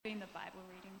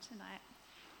tonight.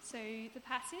 So the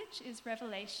passage is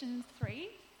Revelation 3,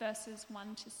 verses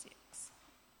 1 to 6. It's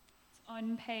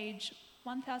on page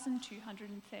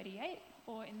 1238,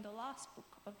 or in the last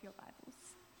book of your Bibles.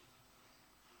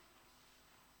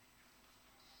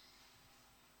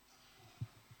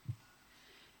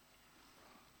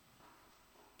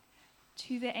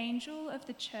 To the angel of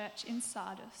the church in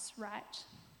Sardis write,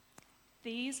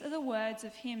 "These are the words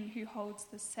of him who holds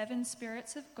the 7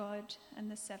 spirits of God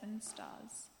and the 7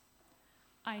 stars.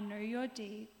 I know your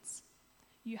deeds.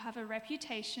 You have a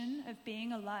reputation of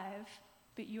being alive,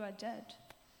 but you are dead.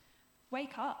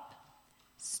 Wake up,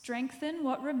 strengthen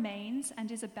what remains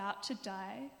and is about to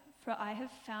die, for I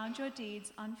have found your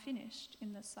deeds unfinished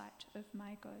in the sight of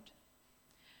my God.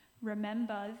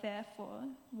 Remember, therefore,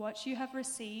 what you have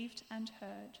received and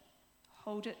heard.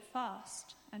 Hold it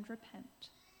fast and repent.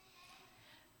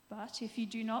 But if you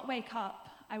do not wake up,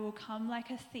 I will come like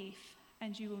a thief,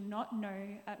 and you will not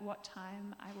know at what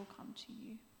time I will come to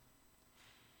you.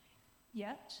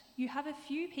 Yet you have a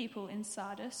few people in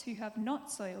Sardis who have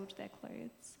not soiled their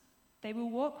clothes. They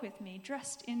will walk with me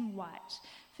dressed in white,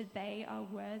 for they are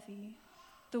worthy.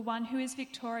 The one who is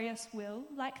victorious will,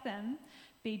 like them,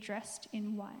 be dressed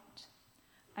in white.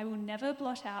 I will never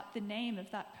blot out the name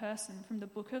of that person from the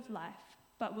book of life,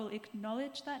 but will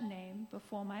acknowledge that name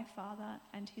before my Father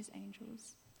and his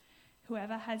angels.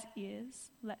 Whoever has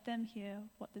ears, let them hear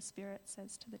what the Spirit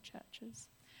says to the churches."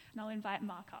 And I'll invite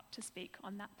Mark up to speak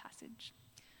on that passage.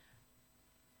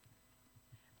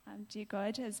 Dear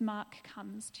God, as Mark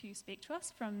comes to speak to us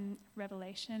from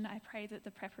Revelation, I pray that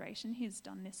the preparation he's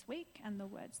done this week and the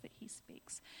words that he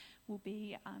speaks will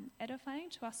be edifying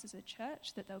to us as a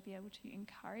church, that they'll be able to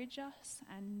encourage us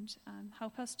and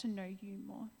help us to know you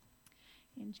more.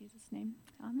 In Jesus' name,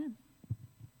 amen.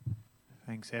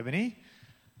 Thanks, Ebony.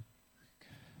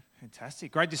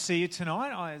 Fantastic. Great to see you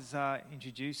tonight. As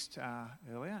introduced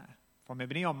earlier, from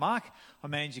Ebony, I'm Mark. I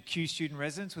manage a Q student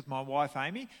residence with my wife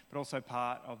Amy, but also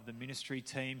part of the ministry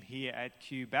team here at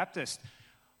Q Baptist.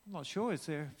 I'm not sure, is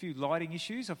there a few lighting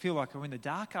issues? I feel like I'm in the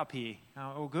dark up here.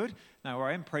 All good? No,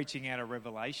 I am preaching out of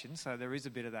Revelation, so there is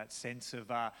a bit of that sense of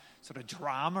sort of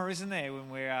drama, isn't there, when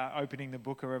we're opening the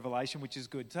book of Revelation, which is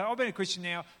good. So I've been a Christian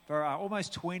now for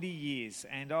almost 20 years,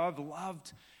 and I've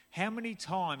loved how many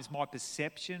times my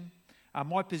perception,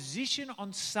 my position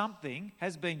on something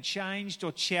has been changed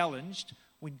or challenged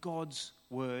when God's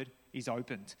word is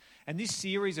opened. And this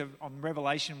series on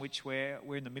Revelation, which we're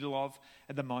in the middle of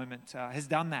at the moment, has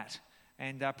done that.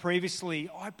 And previously,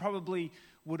 I probably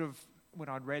would have, when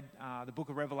I'd read the book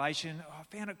of Revelation, I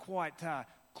found it quite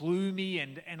gloomy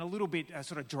and a little bit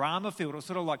sort of drama-filled, or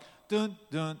sort of like, dun,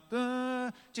 dun,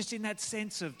 dun, just in that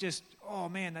sense of just, oh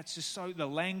man, that's just so, the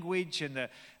language and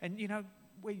you know,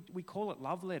 we call it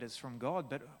love letters from God,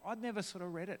 but I'd never sort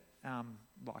of read it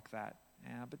like that.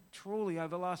 But truly, over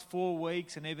the last 4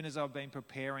 weeks, and even as I've been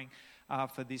preparing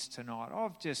for this tonight,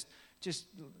 I've just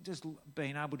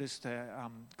been able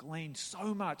to glean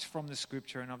so much from the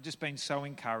Scripture, and I've just been so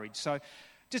encouraged. So,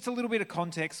 just a little bit of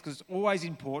context, because it's always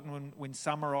important when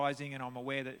summarising, and I'm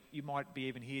aware that you might be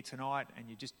even here tonight, and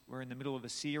we're in the middle of a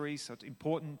series, so it's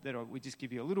important that we just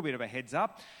give you a little bit of a heads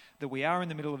up that we are in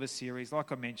the middle of a series,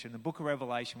 like I mentioned, the book of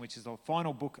Revelation, which is the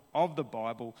final book of the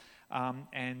Bible,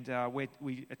 and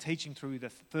we are teaching through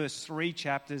the first 3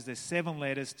 chapters. There's 7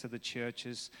 letters to the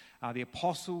churches. The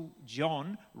Apostle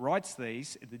John writes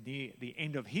these at the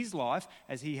end of his life,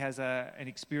 as he has an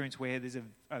experience where there's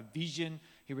a vision.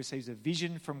 He receives a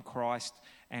vision from Christ,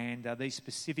 and these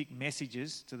specific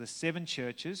messages to the 7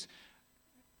 churches,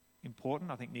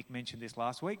 important, I think Nick mentioned this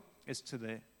last week, is to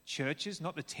the churches,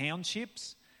 not the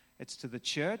townships. It's to the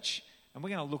church, and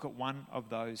we're going to look at one of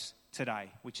those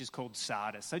today, which is called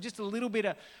Sardis. So just a little bit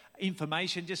of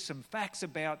information, just some facts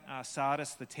about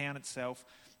Sardis, the town itself,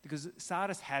 because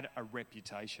Sardis had a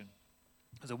reputation.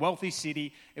 It was a wealthy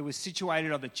city. It was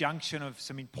situated on the junction of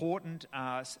some important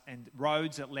and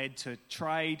roads that led to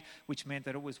trade, which meant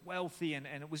that it was wealthy and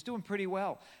it was doing pretty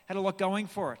well. Had a lot going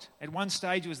for it. At one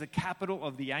stage, it was the capital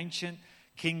of the ancient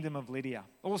kingdom of Lydia.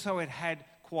 Also, it had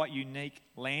quite unique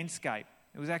landscape.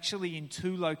 It was actually in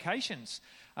 2 locations.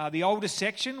 The oldest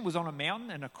section was on a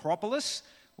mountain, an Acropolis,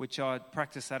 which I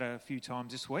practiced that a few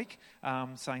times this week,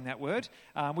 saying that word,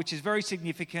 which is very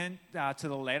significant to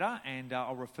the letter, and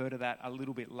I'll refer to that a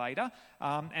little bit later.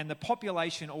 And the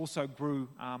population also grew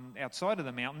outside of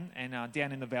the mountain and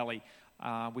down in the valley,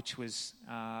 which was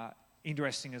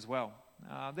interesting as well.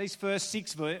 These first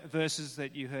 6 verses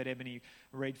that you heard Ebony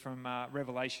read from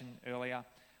Revelation earlier,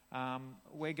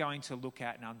 we're going to look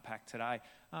at and unpack today.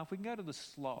 If we can go to the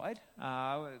slide.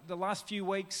 The last few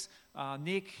weeks,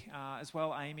 Nick, as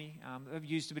well, Amy, have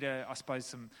used a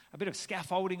bit of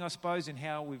scaffolding, I suppose, in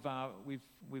how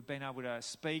we've been able to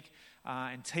speak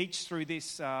and teach through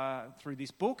this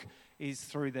book, is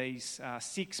through these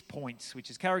 6 points, which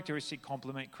is characteristic,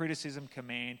 complement, criticism,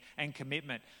 command, and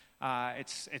commitment.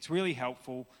 It's really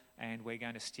helpful, and we're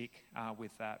going to stick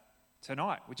with that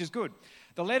tonight, which is good.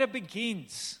 The letter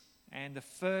begins, and the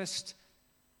first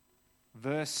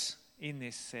verse in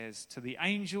this says, "To the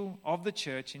angel of the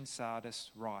church in Sardis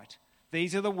write,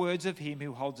 these are the words of him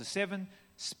who holds the 7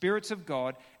 spirits of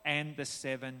God and the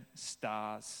 7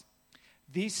 stars."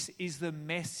 This is the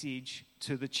message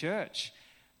to the church.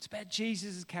 It's about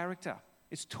Jesus' character.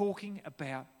 It's talking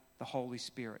about the Holy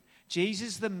Spirit.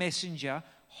 Jesus, the messenger,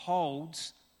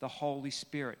 holds the Holy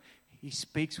Spirit. He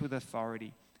speaks with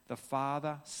authority. The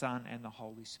Father, Son, and the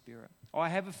Holy Spirit. I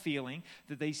have a feeling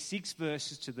that these 6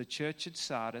 verses to the church at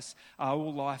Sardis are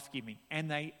all life-giving,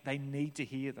 and they need to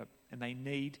hear them, and they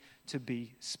need to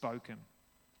be spoken.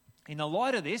 In the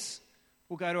light of this,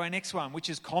 we'll go to our next one, which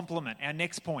is complement, our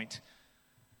next point.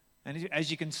 And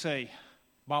as you can see,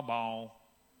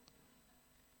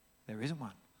 there isn't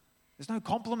one. There's no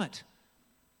complement.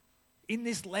 In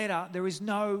this letter, there is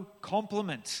no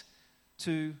complement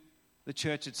to the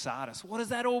church at Sardis. What does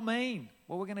that all mean?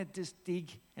 Well, we're going to just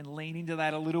dig and lean into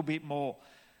that a little bit more.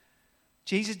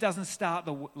 Jesus doesn't start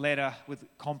the letter with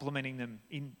complimenting them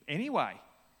in any way.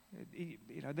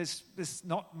 There's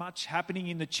not much happening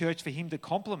in the church for him to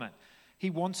compliment. He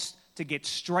wants to get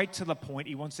straight to the point.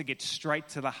 He wants to get straight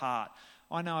to the heart.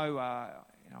 I know,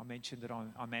 I mentioned that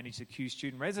I manage the Q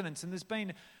student residence, and there's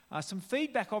been some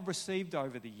feedback I've received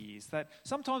over the years that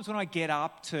sometimes when I get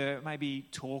up to maybe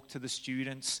talk to the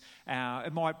students,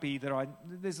 it might be that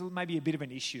there's maybe a bit of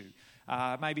an issue.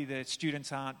 Maybe the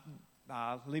students aren't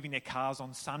leaving their cars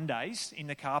on Sundays in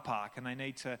the car park, and they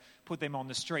need to put them on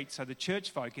the street so the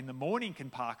church folk in the morning can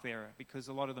park there, because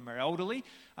a lot of them are elderly.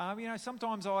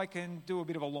 Sometimes I can do a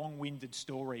bit of a long-winded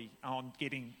story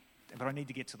but I need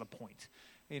to get to the point.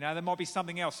 There might be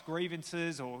something else,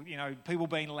 grievances or, people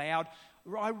being loud.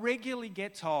 I regularly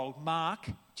get told, "Mark,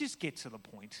 just get to the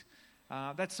point."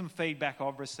 That's some feedback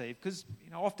I've received, because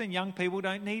often young people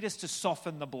don't need us to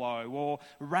soften the blow or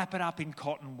wrap it up in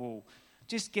cotton wool.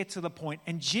 Just get to the point.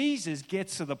 And Jesus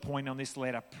gets to the point on this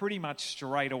letter pretty much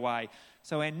straight away.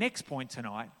 So our next point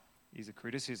tonight is a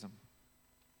criticism.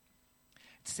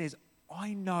 It says,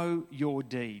 "I know your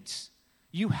deeds.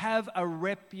 You have a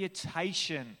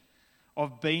reputation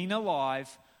of being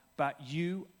alive, but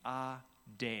you are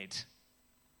dead."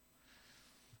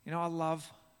 I love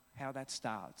how that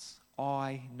starts.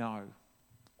 I know.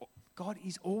 God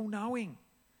is all-knowing.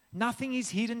 Nothing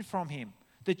is hidden from him.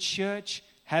 The church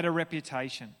had a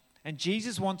reputation, and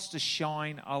Jesus wants to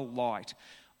shine a light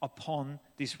upon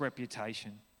this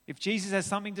reputation. If Jesus has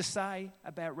something to say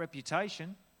about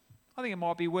reputation, I think it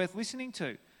might be worth listening to.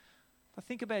 If I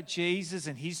think about Jesus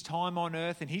and his time on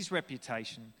earth and his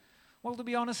reputation, well, to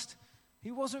be honest,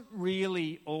 he wasn't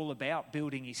really all about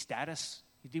building his status.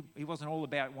 He wasn't all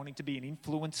about wanting to be an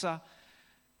influencer.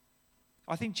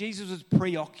 I think Jesus was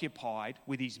preoccupied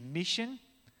with his mission.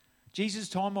 Jesus'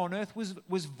 time on earth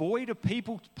was void of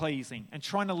people-pleasing and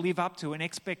trying to live up to an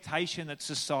expectation that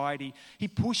society. He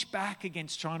pushed back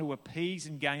against trying to appease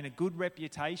and gain a good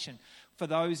reputation for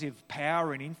those of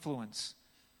power and influence.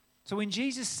 So when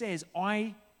Jesus says,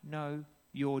 "I know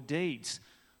your deeds,"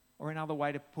 or another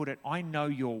way to put it, "I know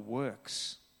your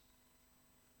works."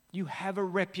 You have a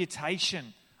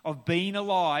reputation of being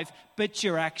alive, but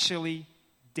you're actually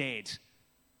dead.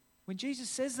 When Jesus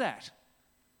says that,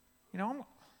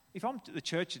 if I'm to the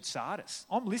church at Sardis,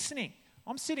 I'm listening.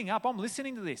 I'm sitting up, I'm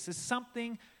listening to this. There's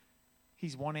something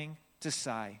he's wanting to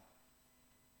say.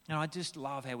 And I just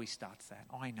love how he starts that.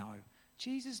 I know.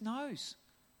 Jesus knows.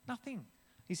 Nothing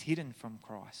is hidden from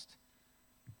Christ.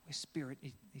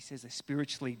 He says they're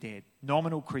spiritually dead,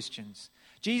 nominal Christians.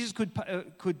 Jesus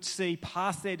could see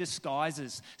past their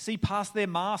disguises, see past their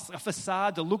masks, a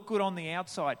facade to look good on the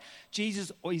outside.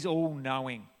 Jesus is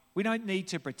all-knowing. We don't need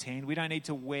to pretend. We don't need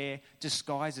to wear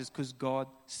disguises, because God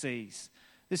sees.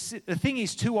 The thing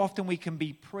is, too often we can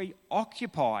be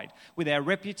preoccupied with our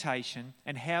reputation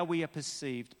and how we are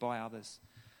perceived by others.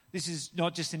 This is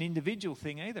not just an individual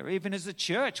thing either. Even as a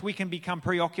church, we can become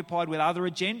preoccupied with other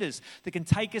agendas that can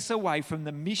take us away from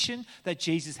the mission that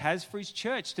Jesus has for his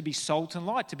church, to be salt and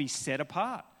light, to be set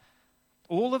apart.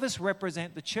 All of us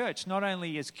represent the church, not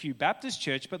only as Q Baptist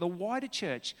Church, but the wider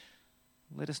church.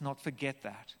 Let us not forget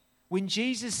that. When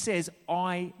Jesus says,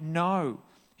 "I know,"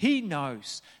 he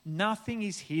knows. Nothing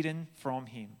is hidden from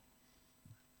him.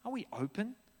 Are we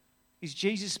open? Is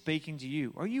Jesus speaking to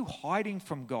you? Are you hiding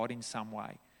from God in some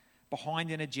way,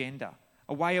 behind an agenda,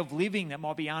 a way of living that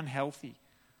might be unhealthy?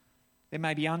 There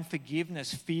may be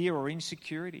unforgiveness, fear, or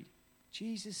insecurity.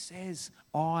 Jesus says,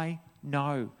 I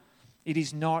know. It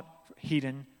is not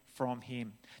hidden from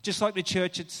him. Just like the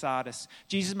church at Sardis,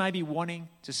 Jesus may be wanting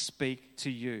to speak to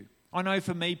you. I know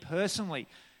for me personally,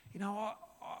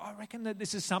 I reckon that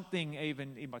this is something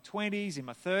even in my 20s, in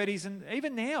my 30s, and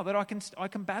even now that I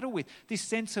can battle with. This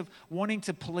sense of wanting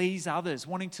to please others,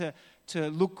 wanting to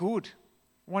look good,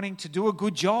 wanting to do a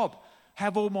good job,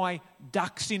 have all my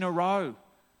ducks in a row,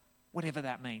 whatever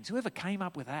that means. Whoever came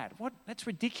up with that, that's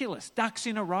ridiculous. Ducks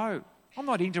in a row. I'm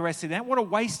not interested in that. What a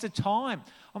waste of time.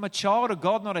 I'm a child of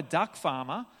God, not a duck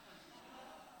farmer.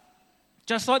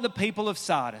 Just like the people of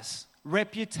Sardis,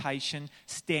 reputation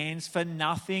stands for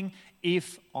nothing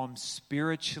if I'm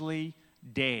spiritually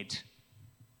dead.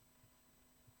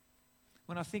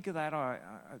 When I think of that, I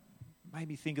made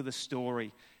me think of the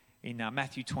story in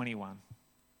Matthew 21,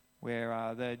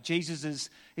 where Jesus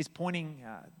is pointing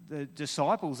the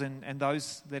disciples and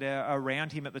those that are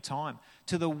around him at the time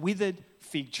to the withered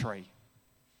fig tree.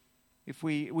 If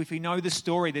we know the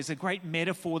story, there's a great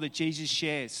metaphor that Jesus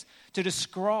shares to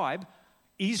describe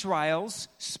Israel's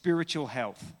spiritual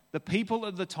health, the people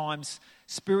of the time's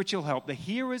spiritual health, the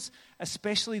hearers,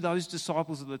 especially those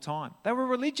disciples of the time. They were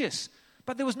religious,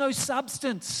 but there was no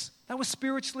substance. They were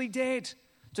spiritually dead.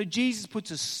 So Jesus puts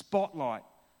a spotlight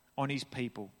on his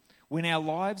people. When our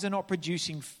lives are not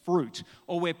producing fruit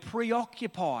or we're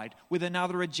preoccupied with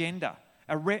another agenda,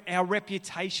 our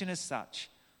reputation as such.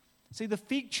 See, the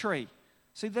fig tree,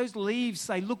 see those leaves,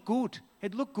 they look good.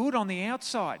 It looked good on the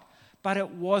outside, but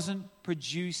it wasn't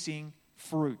producing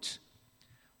fruit.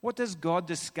 What does God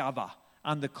discover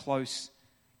under close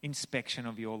inspection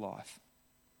of your life?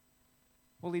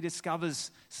 Well, he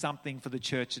discovers something for the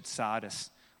church at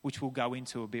Sardis, which we'll go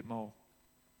into a bit more.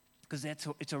 Because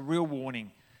it's a real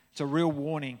warning. It's a real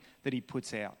warning that he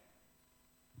puts out.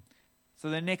 So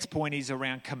the next point is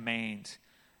around command.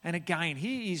 And again,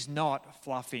 he is not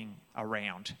fluffing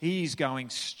around. He is going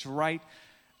straight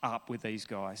up with these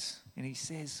guys. And he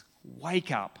says,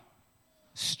 wake up,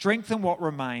 strengthen what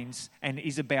remains and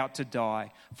is about to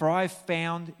die. For I have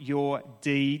found your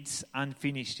deeds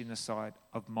unfinished in the sight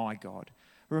of my God.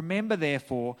 Remember,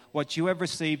 therefore, what you have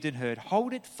received and heard.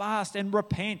 Hold it fast and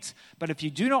repent. But if you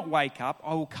do not wake up,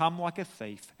 I will come like a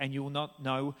thief, and you will not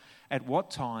know at what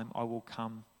time I will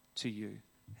come to you.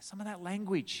 Some of that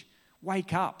language,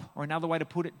 wake up, or another way to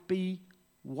put it, be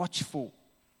watchful,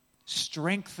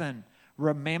 strengthen,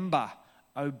 remember,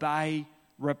 obey,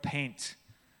 repent.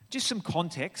 Just some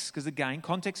context, because again,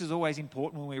 context is always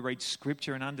important when we read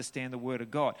Scripture and understand the Word of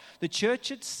God. The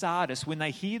church at Sardis, when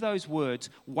they hear those words,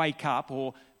 wake up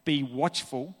or be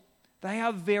watchful, they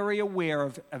are very aware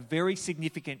of a very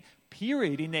significant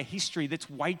period in their history that's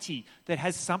weighty, that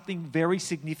has something very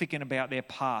significant about their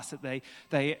past,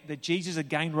 that Jesus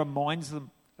again reminds them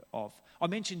of. I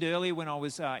mentioned earlier when I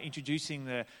was introducing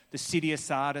the city of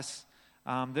Sardis,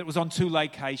 that was on two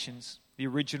locations. The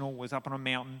original was up on a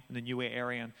mountain in the newer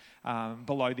area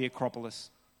below the Acropolis.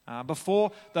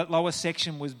 Before that lower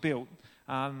section was built,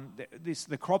 the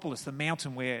Acropolis, the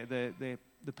mountain where the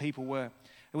people were,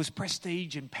 it was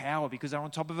prestige and power because they were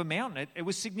on top of a mountain. It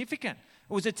was significant.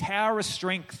 It was a tower of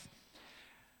strength.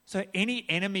 So any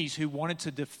enemies who wanted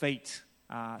to defeat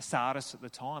Sardis at the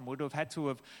time would have had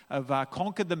to have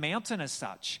conquered the mountain as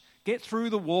such, get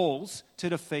through the walls to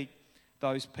defeat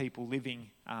those people living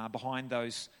behind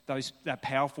that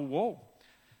powerful wall.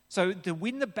 So to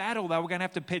win the battle, they were going to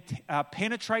have to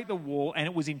penetrate the wall, and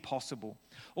it was impossible.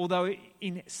 Although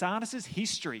in Sardis'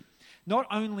 history, not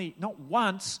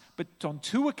once, but on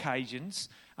two occasions,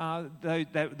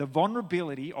 the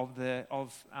vulnerability of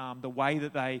the way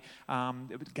that they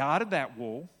guarded that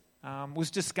wall was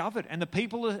discovered. And the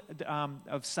people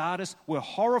of Sardis were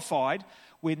horrified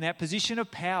when that position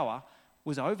of power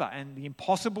was over and the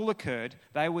impossible occurred.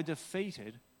 They were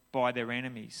defeated by their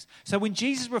enemies. So when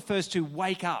Jesus refers to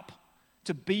wake up,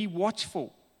 to be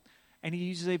watchful, and he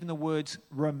uses even the words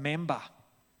remember,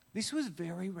 this was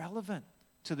very relevant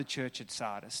to the church at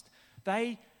Sardis.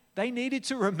 They needed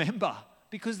to remember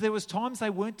because there was times they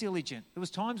weren't diligent. There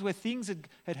was times where things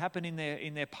had happened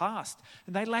in their past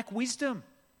and they lacked wisdom.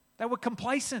 They were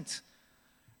complacent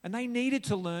and they needed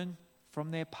to learn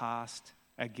from their past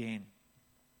again.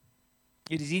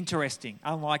 It is interesting,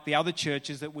 unlike the other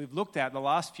churches that we've looked at the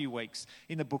last few weeks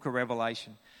in the book of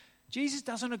Revelation, Jesus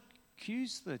doesn't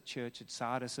accuse the church at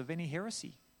Sardis of any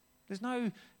heresy. There's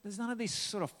none of this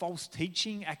sort of false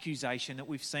teaching accusation that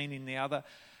we've seen in the other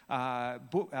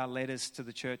letters to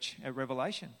the church at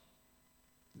Revelation.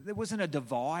 There wasn't a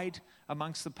divide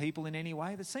amongst the people in any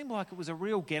way. It seemed like it was a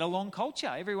real get-along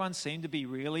culture. Everyone seemed to be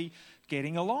really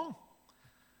getting along.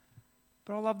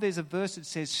 But I love there's a verse that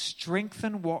says,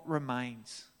 strengthen what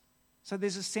remains. So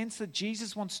there's a sense that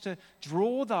Jesus wants to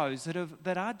draw those that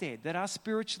are dead, that are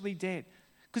spiritually dead,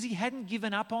 because he hadn't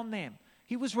given up on them.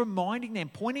 He was reminding them,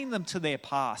 pointing them to their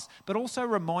past, but also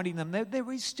reminding them that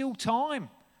there is still time.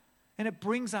 And it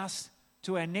brings us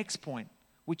to our next point,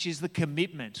 which is the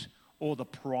commitment or the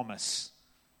promise.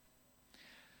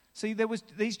 See, there was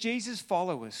these Jesus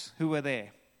followers who were there.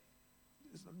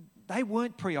 They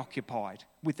weren't preoccupied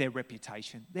with their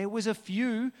reputation. There was a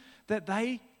few that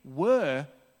they were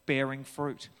bearing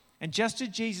fruit. And just as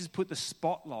Jesus put the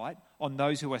spotlight on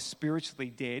those who are spiritually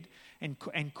dead, and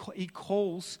he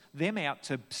calls them out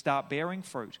to start bearing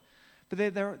fruit.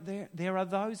 But there are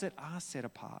those that are set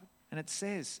apart. And it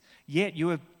says, yet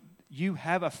you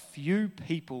have a few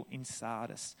people in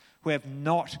Sardis who have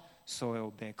not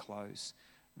soiled their clothes.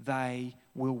 They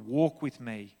will walk with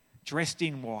me, dressed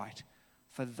in white,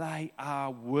 for they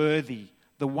are worthy.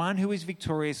 The one who is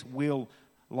victorious will,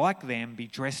 like them, be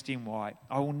dressed in white.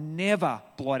 I will never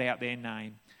blot out their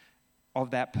name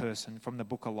of that person from the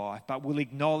book of life, but will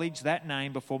acknowledge that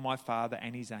name before my Father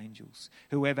and his angels.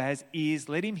 Whoever has ears,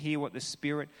 let him hear what the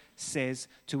Spirit says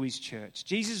to his church.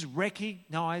 Jesus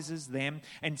recognizes them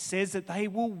and says that they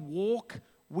will walk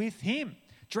with him,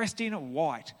 dressed in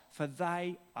white, for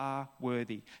they are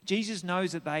worthy. Jesus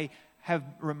knows that they have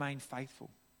remained faithful.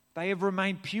 They have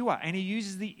remained pure, and he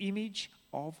uses the image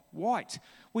of white,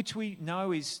 which we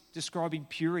know is describing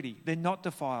purity. They're not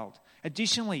defiled.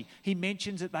 Additionally, he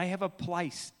mentions that they have a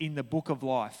place in the book of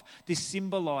life. This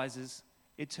symbolizes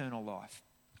eternal life.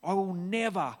 I will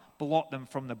never blot them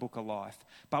from the book of life,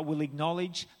 but will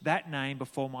acknowledge that name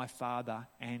before my Father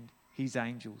and his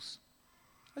angels.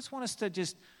 I just want us to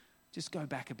just go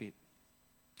back a bit.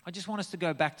 I just want us to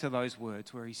go back to those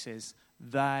words where he says,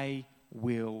 they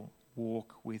will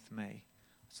walk with me.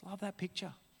 I just love that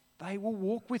picture. They will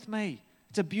walk with me.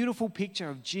 It's a beautiful picture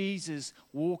of Jesus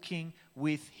walking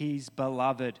with his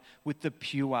beloved, with the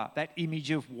pure, that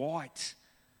image of white.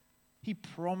 He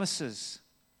promises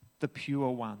the pure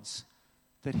ones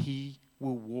that he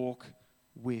will walk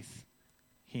with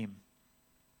him.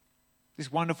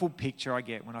 This wonderful picture I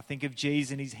get when I think of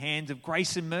Jesus and his hands of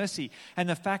grace and mercy, and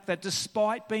the fact that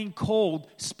despite being called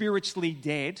spiritually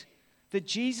dead, that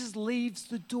Jesus leaves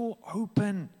the door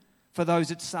open for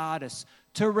those at Sardis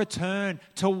to return,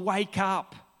 to wake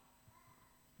up.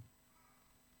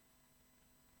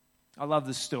 I love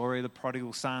the story of the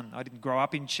prodigal son. I didn't grow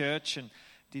up in church and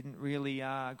didn't really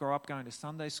grow up going to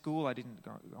Sunday school. I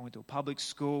went to a public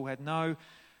school, had no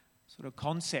sort of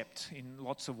concept in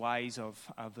lots of ways of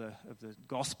the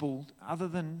gospel, other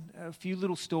than a few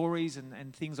little stories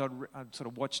and things I'd sort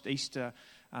of watched Easter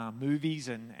movies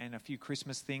and a few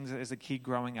Christmas things as a kid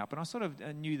growing up. And I sort of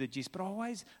knew the gist, but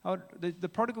the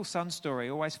prodigal son story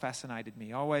always fascinated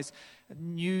me. I always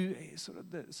knew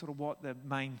sort of what the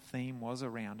main theme was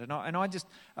around. And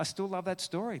I still love that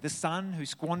story. The son who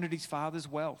squandered his father's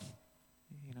wealth.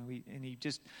 You know,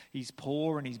 he's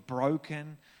poor and he's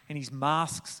broken and his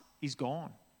masks is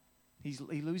gone.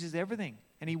 He loses everything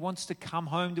and he wants to come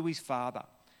home to his father.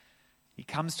 He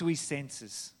comes to his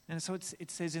senses. And so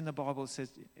it says in the Bible,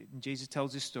 Jesus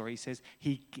tells this story, he says,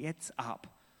 he gets up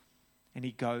and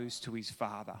he goes to his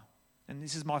father. And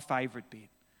this is my favorite bit.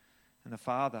 And the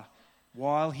father,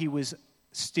 while he was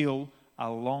still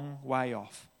a long way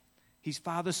off, his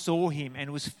father saw him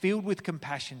and was filled with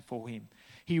compassion for him.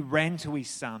 He ran to his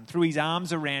son, threw his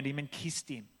arms around him and kissed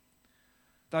him.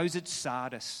 Those at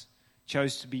Sardis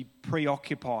chose to be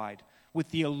preoccupied with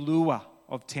the allure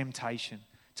of temptation,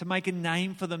 to make a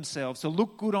name for themselves, to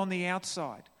look good on the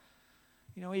outside.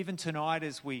 You know, even tonight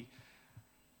as we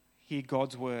hear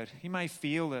God's word, you may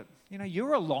feel that, you know,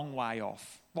 you're a long way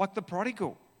off, like the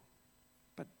prodigal.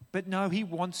 But no, he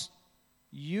wants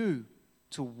you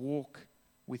to walk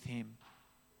with him.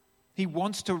 He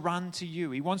wants to run to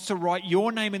you. He wants to write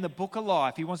your name in the book of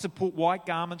life. He wants to put white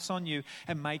garments on you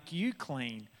and make you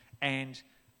clean and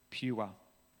pure.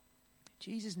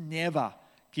 Jesus never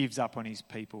gives up on his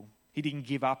people. He didn't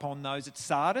give up on those at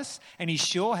Sardis, and he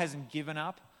sure hasn't given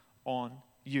up on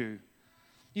you.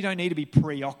 You don't need to be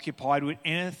preoccupied with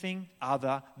anything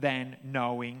other than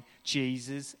knowing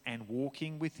Jesus and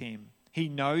walking with him. He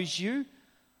knows you,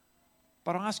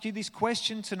 but I ask you this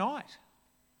question tonight.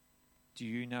 Do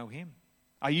you know him?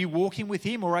 Are you walking with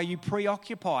him, or are you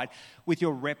preoccupied with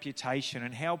your reputation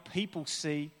and how people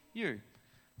see you?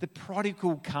 The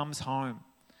prodigal comes home.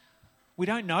 We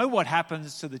don't know what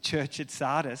happens to the church at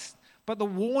Sardis, but the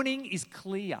warning is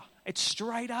clear. It's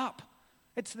straight up.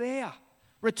 It's there.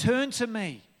 Return to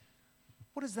me.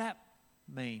 What does that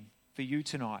mean for you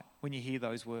tonight when you hear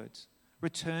those words?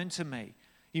 Return to me.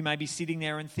 You may be sitting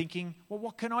there and thinking, well,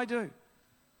 what can I do?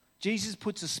 Jesus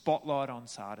puts a spotlight on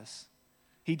Sardis.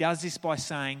 He does this by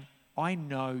saying, I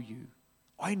know you.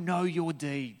 I know your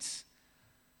deeds.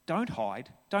 Don't hide.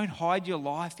 Don't hide your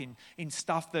life in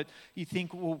stuff that you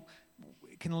think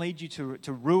can lead you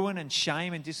to ruin and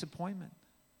shame and disappointment.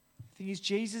 The thing is,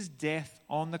 Jesus' death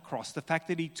on the cross, the fact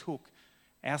that he took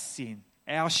our sin,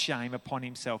 our shame upon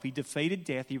himself. He defeated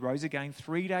death. He rose again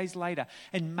 3 days later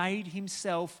and made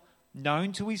himself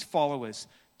known to his followers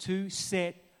to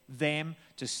set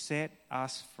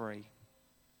us free.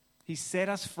 He set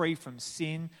us free from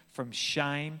sin, from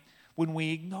shame. When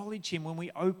we acknowledge him, when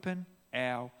we open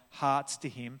our hearts to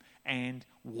him and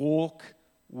walk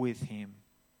with him.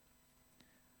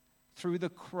 Through the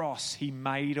cross, he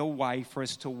made a way for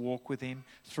us to walk with him.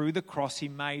 Through the cross, he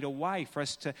made a way for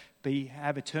us to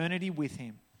have eternity with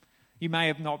him. You may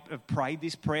have not have prayed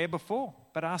this prayer before,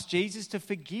 but ask Jesus to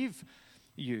forgive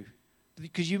you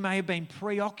because you may have been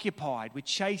preoccupied with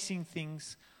chasing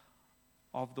things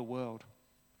of the world.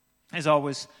 As I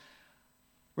was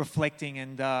reflecting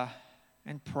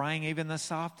and praying even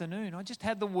this afternoon, I just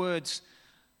had the words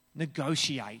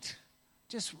negotiate.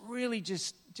 Just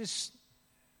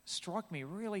struck me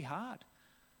really hard.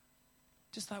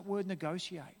 Just that word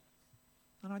negotiate.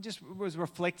 And I just was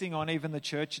reflecting on even the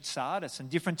church at Sardis and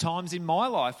different times in my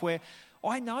life where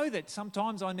I know that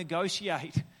sometimes I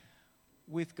negotiate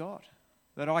with God.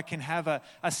 That I can have a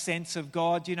sense of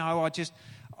God,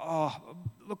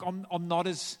 I'm not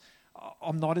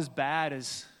as bad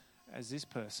as this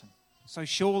person. So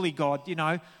surely God,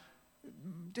 I'm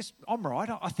right.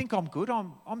 I think I'm good.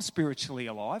 I'm spiritually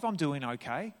alive. I'm doing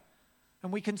okay.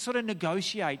 And we can sort of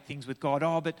negotiate things with God.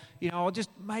 But I'll just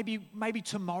maybe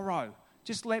tomorrow,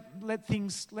 just let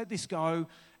this go,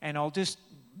 and I'll just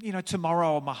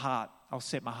tomorrow I'll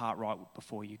set my heart right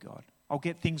before you, God. I'll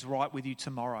get things right with you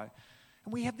tomorrow.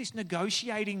 And we have this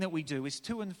negotiating that we do. It's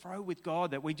to and fro with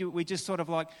God that we do. We just sort of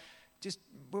we're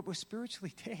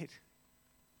spiritually dead.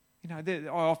 I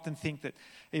often think that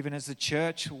even as a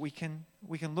church, we can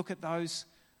look at those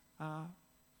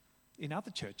in other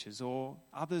churches or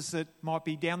others that might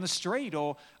be down the street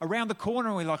or around the corner,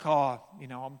 and we're like,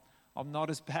 I'm not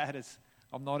as bad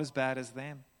as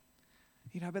them.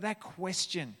 But that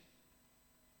question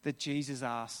that Jesus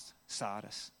asked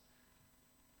Sardis,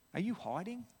 are you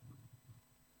hiding?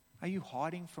 Are you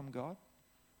hiding from God?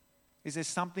 Is there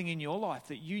something in your life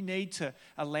that you need to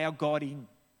allow God in?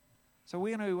 So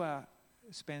we're going to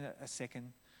spend a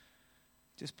second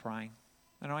just praying.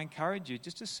 And I encourage you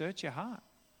just to search your heart.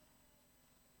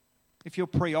 If you're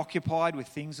preoccupied with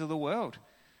things of the world,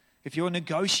 if you're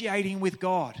negotiating with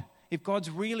God, if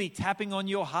God's really tapping on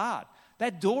your heart,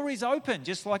 that door is open,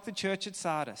 just like the church at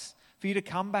Sardis, for you to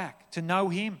come back, to know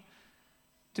him,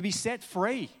 to be set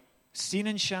free, sin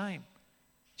and shame.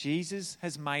 Jesus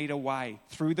has made a way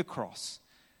through the cross.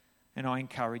 And I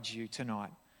encourage you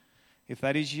tonight, if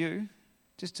that is you,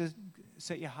 just to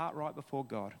set your heart right before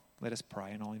God. Let us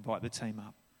pray, and I'll invite the team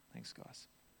up. Thanks, guys.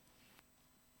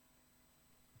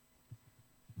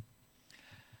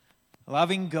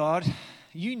 Loving God,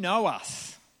 you know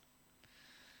us.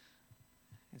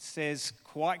 It says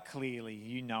quite clearly,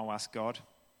 you know us, God.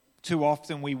 Too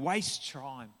often we waste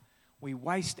time. We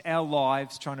waste our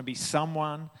lives trying to be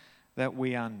someone that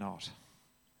we are not.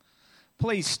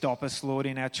 Please stop us, Lord,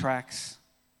 in our tracks.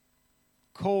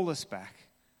 Call us back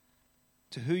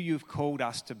to who you've called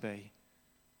us to be,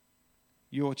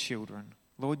 your children.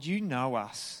 Lord, you know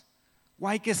us.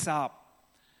 Wake us up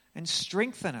and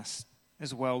strengthen us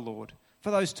as well, Lord,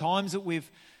 for those times that we've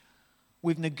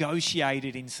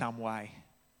negotiated in some way,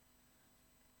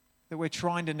 that we're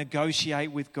trying to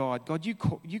negotiate with God. God, you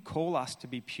call us to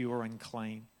be pure and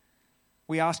clean.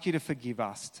 We ask you to forgive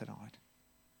us tonight.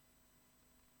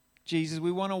 Jesus,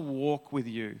 we want to walk with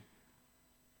you.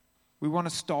 We want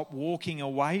to stop walking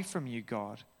away from you,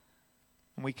 God.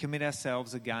 And we commit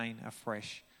ourselves again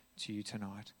afresh to you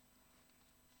tonight.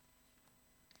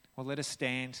 Well, let us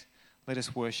stand. Let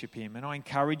us worship him. And I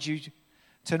encourage you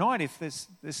tonight, if there's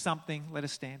something, let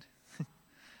us stand.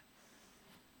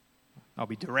 I'll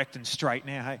be direct and straight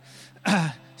now, hey.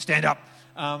 Stand up.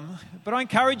 But I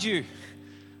encourage you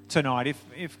tonight,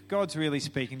 if God's really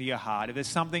speaking to your heart, if there's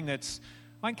something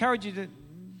I encourage you to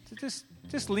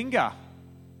just linger.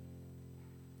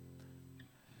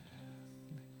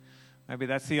 Maybe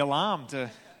that's the alarm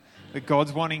that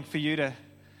God's wanting for you to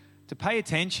pay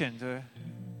attention,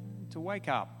 to wake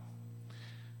up,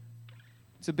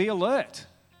 to be alert.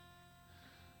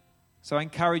 So I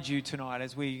encourage you tonight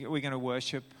as we're going to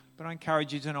worship, But I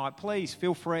encourage you tonight, please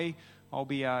feel free. I'll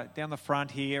be down the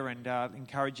front here and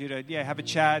encourage you to have a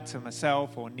chat to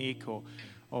myself or Nick or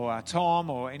Tom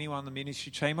or anyone on the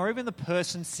ministry team or even the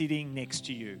person sitting next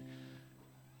to you.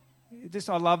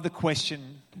 I love the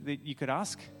question that you could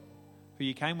ask who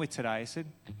you came with today. I said,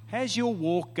 how's your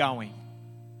walk going?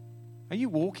 Are you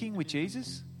walking with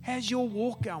Jesus? How's your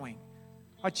walk going?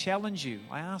 I challenge you,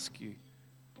 I ask you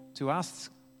to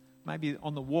ask, maybe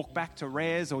on the walk back to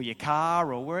Res or your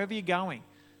car or wherever you're going,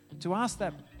 to ask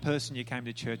that person you came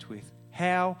to church with,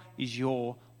 how is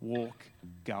your walk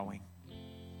going?